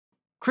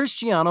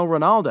Cristiano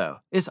Ronaldo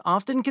is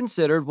often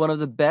considered one of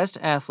the best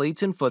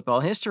athletes in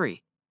football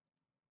history.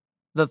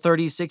 The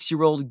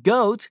 36-year-old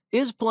GOAT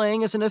is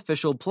playing as an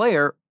official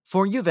player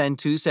for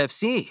Juventus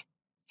FC.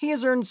 He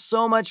has earned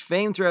so much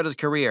fame throughout his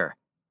career.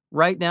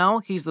 Right now,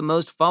 he's the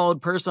most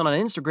followed person on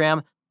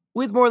Instagram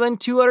with more than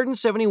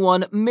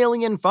 271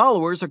 million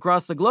followers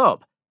across the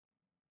globe.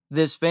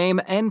 This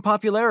fame and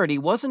popularity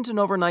wasn't an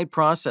overnight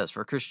process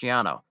for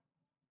Cristiano.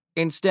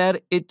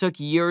 Instead, it took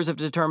years of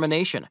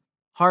determination,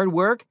 hard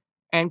work,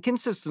 and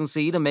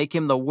consistency to make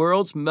him the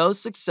world's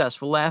most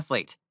successful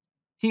athlete.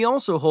 He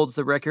also holds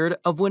the record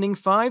of winning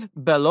 5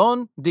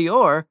 Ballon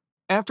d'Or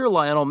after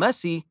Lionel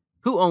Messi,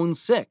 who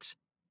owns 6.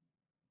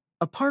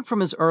 Apart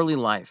from his early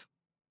life,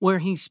 where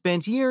he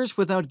spent years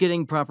without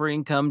getting proper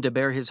income to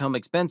bear his home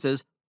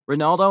expenses,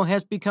 Ronaldo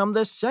has become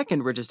the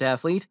second richest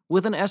athlete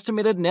with an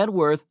estimated net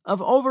worth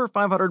of over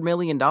 $500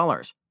 million.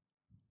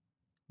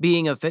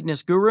 Being a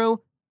fitness guru,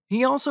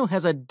 he also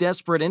has a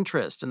desperate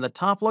interest in the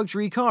top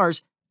luxury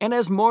cars and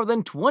has more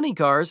than 20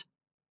 cars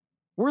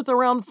worth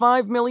around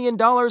 $5 million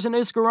in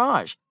his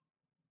garage.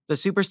 The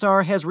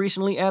superstar has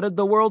recently added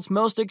the world's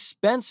most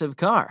expensive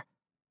car,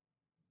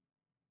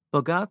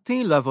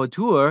 Bugatti La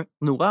Voiture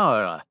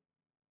Noire,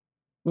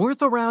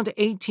 worth around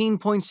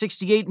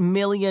 $18.68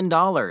 million,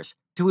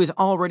 to his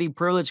already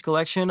privileged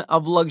collection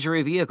of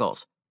luxury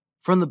vehicles.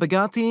 From the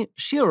Bugatti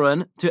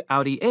Chiron to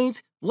Audi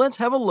 8, let's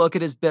have a look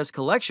at his best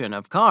collection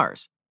of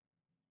cars.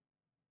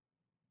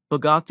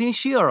 Bugatti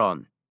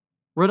Chiron.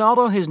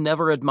 Ronaldo has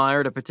never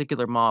admired a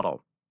particular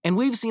model, and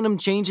we've seen him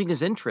changing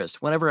his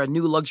interest whenever a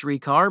new luxury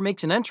car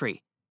makes an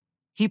entry.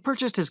 He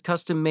purchased his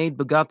custom-made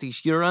Bugatti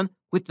Chiron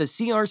with the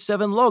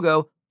CR7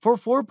 logo for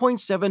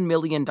 $4.7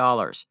 million.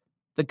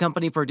 The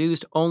company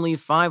produced only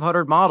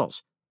 500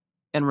 models,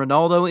 and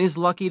Ronaldo is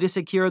lucky to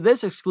secure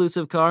this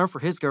exclusive car for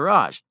his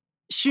garage.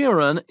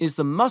 Chiron is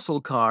the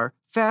muscle car,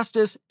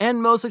 fastest, and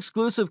most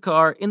exclusive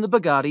car in the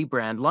Bugatti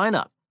brand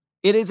lineup.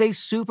 It is a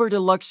super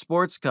deluxe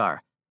sports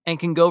car and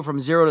can go from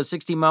 0 to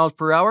 60 miles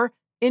per hour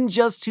in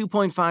just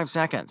 2.5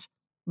 seconds.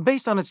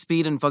 Based on its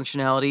speed and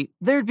functionality,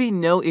 there'd be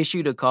no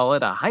issue to call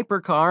it a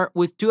hypercar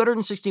with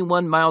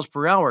 261 miles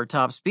per hour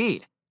top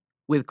speed.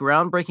 With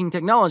groundbreaking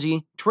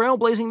technology,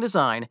 trailblazing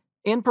design,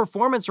 and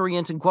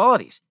performance-oriented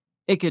qualities,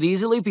 it could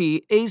easily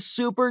be a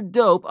super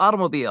dope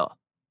automobile.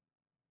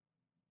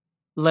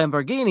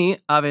 Lamborghini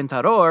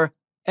Aventador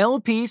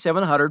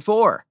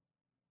LP704.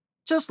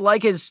 Just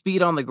like his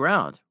speed on the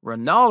ground,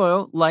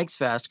 Ronaldo likes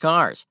fast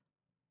cars.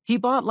 He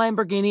bought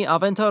Lamborghini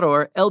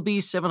Aventador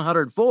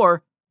LB704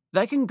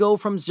 that can go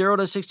from 0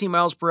 to 60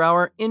 miles per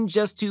hour in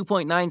just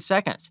 2.9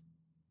 seconds.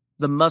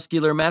 The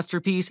muscular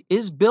masterpiece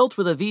is built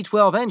with a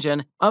V12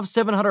 engine of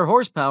 700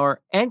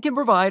 horsepower and can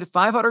provide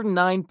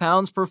 509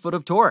 pounds per foot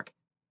of torque.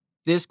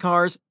 This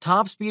car's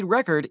top speed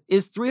record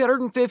is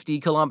 350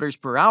 kilometers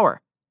per hour,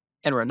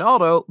 and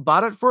Ronaldo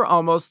bought it for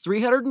almost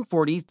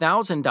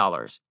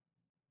 $340,000.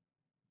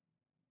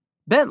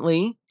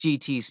 Bentley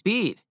GT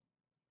Speed.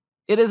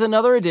 It is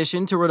another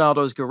addition to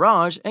Ronaldo's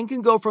garage and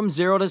can go from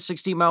 0 to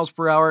 60 miles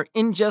per hour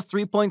in just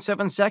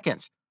 3.7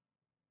 seconds.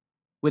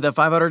 With a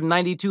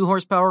 592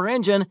 horsepower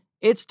engine,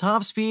 its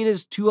top speed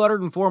is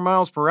 204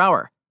 miles per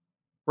hour.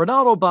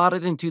 Ronaldo bought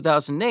it in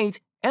 2008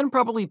 and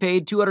probably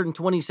paid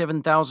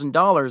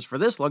 $227,000 for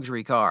this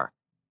luxury car.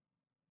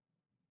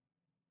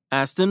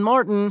 Aston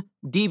Martin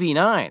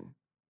DB9.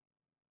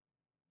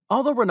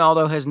 Although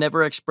Ronaldo has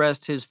never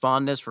expressed his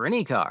fondness for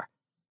any car,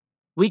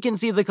 we can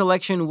see the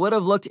collection would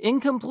have looked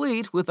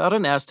incomplete without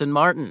an Aston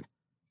Martin.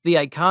 The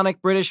iconic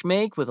British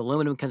make with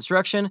aluminum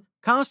construction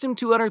cost him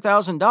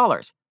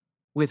 $200,000.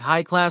 With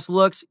high-class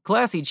looks,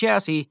 classy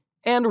chassis,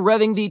 and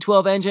revving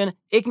V12 engine,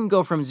 it can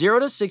go from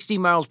 0 to 60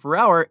 miles per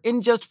hour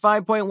in just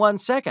 5.1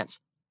 seconds,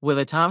 with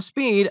a top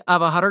speed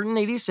of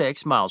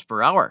 186 miles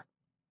per hour.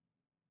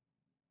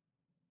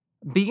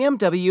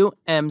 BMW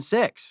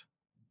M6.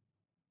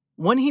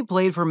 When he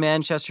played for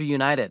Manchester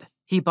United,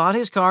 he bought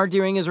his car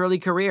during his early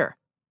career,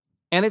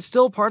 and it's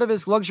still part of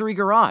his luxury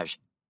garage.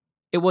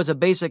 It was a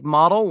basic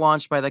model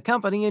launched by the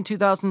company in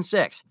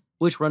 2006,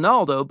 which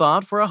Ronaldo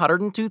bought for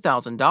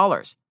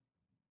 $102,000.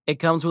 It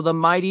comes with a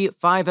mighty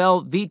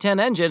 5L V10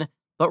 engine,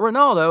 but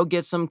Ronaldo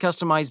gets some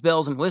customized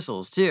bells and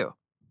whistles too.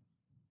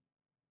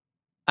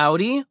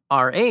 Audi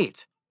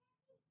R8.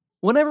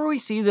 Whenever we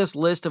see this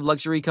list of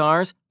luxury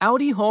cars,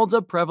 Audi holds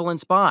a prevalent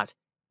spot.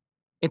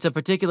 It's a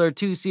particular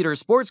two-seater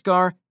sports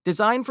car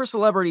designed for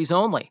celebrities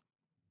only.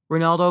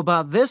 Ronaldo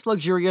bought this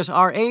luxurious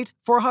R8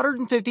 for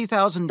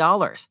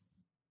 $150,000.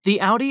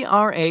 The Audi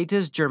R8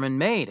 is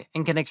German-made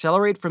and can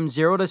accelerate from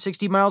 0 to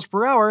 60 miles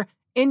per hour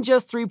in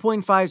just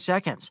 3.5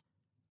 seconds,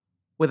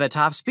 with a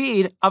top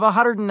speed of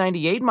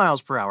 198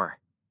 miles per hour.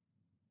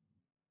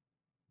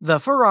 The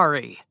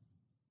Ferrari.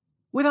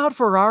 Without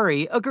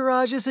Ferrari, a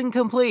garage is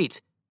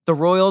incomplete. The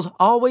Royals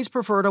always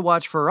prefer to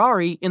watch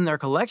Ferrari in their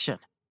collection,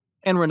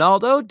 and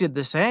Ronaldo did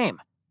the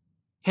same.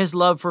 His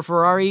love for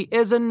Ferrari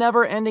is a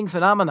never-ending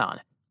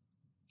phenomenon.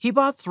 He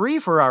bought 3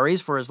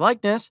 Ferraris for his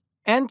likeness,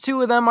 and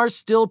 2 of them are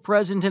still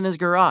present in his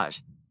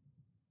garage.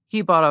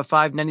 He bought a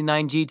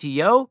 599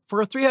 GTO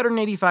for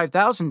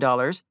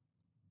 $385,000,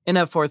 an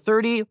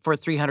F430 for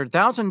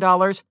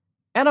 $300,000,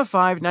 and a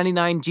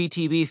 599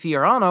 GTB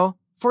Fiorano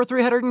for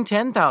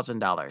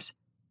 $310,000.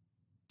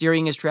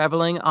 During his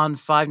traveling on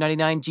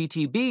 599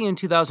 GTB in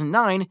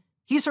 2009,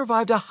 he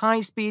survived a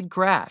high-speed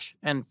crash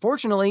and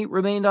fortunately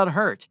remained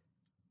unhurt.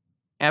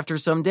 After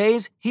some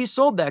days, he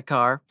sold that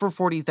car for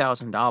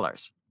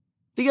 $40,000.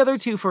 The other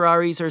two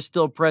Ferraris are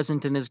still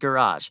present in his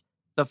garage.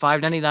 The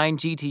 599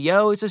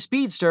 GTO is a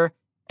speedster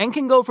and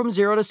can go from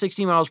 0 to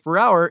 60 miles per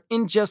hour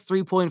in just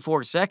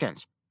 3.4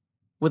 seconds,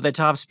 with a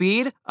top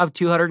speed of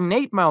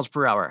 208 miles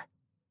per hour.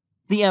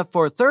 The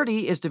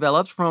F430 is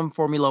developed from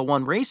Formula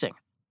One racing.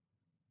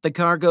 The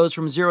car goes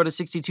from 0 to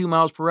 62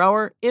 miles per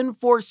hour in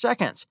 4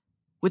 seconds,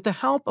 with the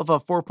help of a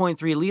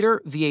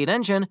 4.3-liter V8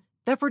 engine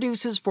that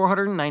produces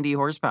 490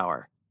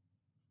 horsepower.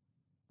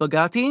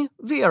 Bugatti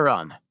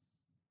Veyron.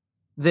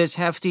 This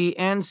hefty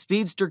and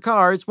speedster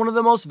car is one of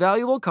the most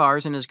valuable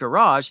cars in his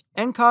garage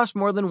and costs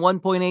more than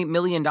 $1.8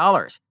 million.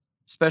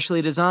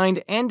 Specially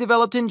designed and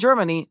developed in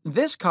Germany,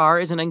 this car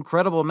is an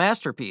incredible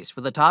masterpiece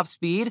with a top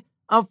speed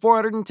of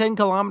 410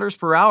 kilometers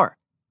per hour.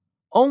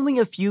 Only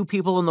a few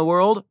people in the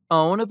world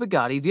own a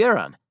Bugatti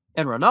Veyron,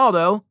 and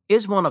Ronaldo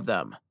is one of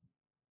them.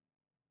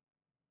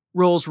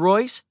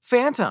 Rolls-Royce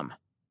Phantom.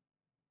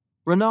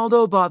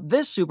 Ronaldo bought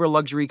this super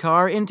luxury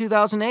car in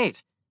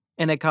 2008,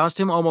 and it cost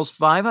him almost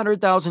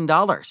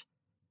 $500,000.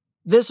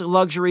 This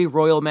luxury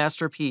royal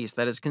masterpiece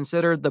that is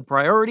considered the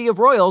priority of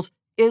royals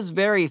is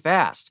very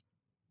fast.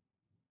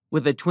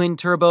 With a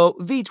twin-turbo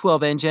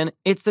V12 engine,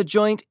 it's the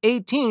joint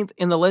 18th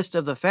in the list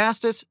of the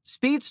fastest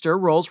speedster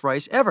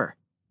Rolls-Royce ever.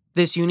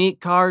 This unique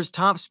car's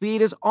top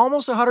speed is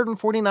almost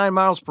 149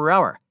 miles per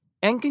hour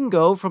and can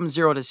go from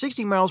 0 to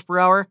 60 miles per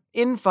hour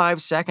in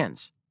 5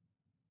 seconds.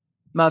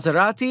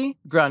 Maserati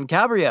Gran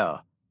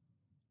Cabrio.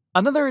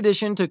 Another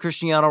addition to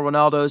Cristiano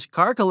Ronaldo's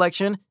car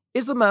collection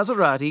is the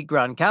Maserati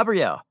Gran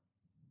Cabrio.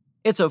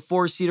 It's a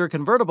 4-seater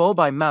convertible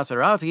by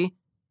Maserati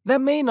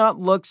that may not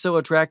look so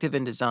attractive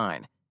in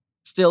design.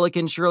 Still, it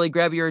can surely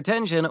grab your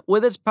attention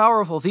with its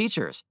powerful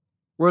features.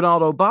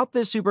 Ronaldo bought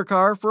this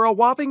supercar for a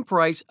whopping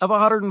price of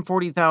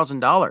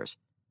 $140,000,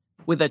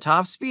 with a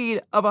top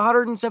speed of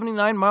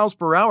 179 miles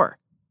per hour.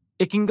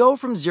 It can go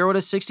from 0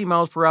 to 60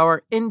 miles per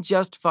hour in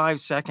just 5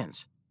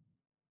 seconds.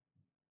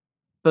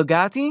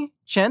 Bugatti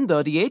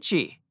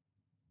 110.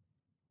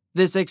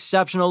 This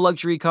exceptional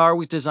luxury car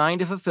was designed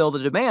to fulfill the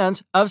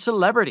demands of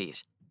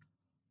celebrities.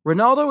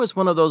 Ronaldo is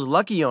one of those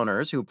lucky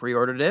owners who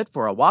pre-ordered it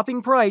for a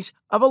whopping price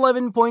of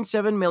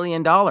 $11.7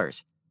 million.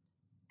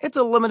 It's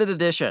a limited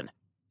edition,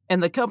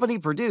 and the company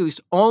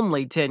produced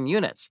only 10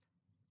 units.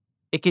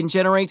 It can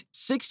generate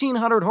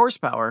 1,600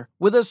 horsepower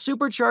with a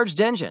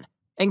supercharged engine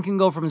and can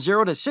go from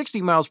 0 to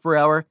 60 miles per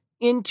hour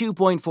in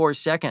 2.4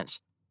 seconds.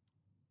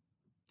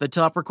 The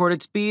top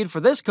recorded speed for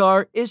this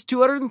car is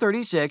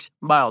 236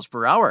 miles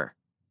per hour.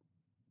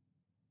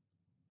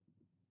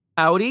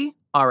 Audi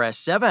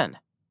RS7.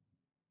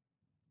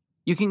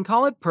 You can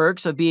call it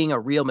perks of being a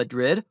Real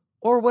Madrid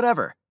or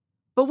whatever,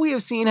 but we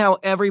have seen how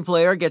every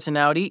player gets an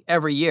Audi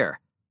every year.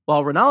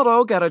 While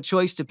Ronaldo got a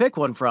choice to pick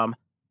one from,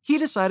 he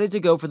decided to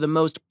go for the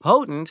most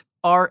potent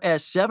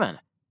RS7.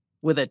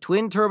 With a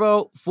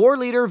twin-turbo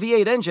 4-liter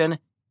V8 engine,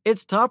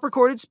 its top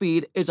recorded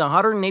speed is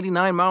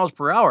 189 miles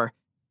per hour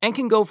and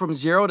can go from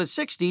 0 to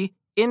 60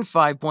 in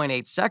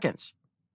 5.8 seconds.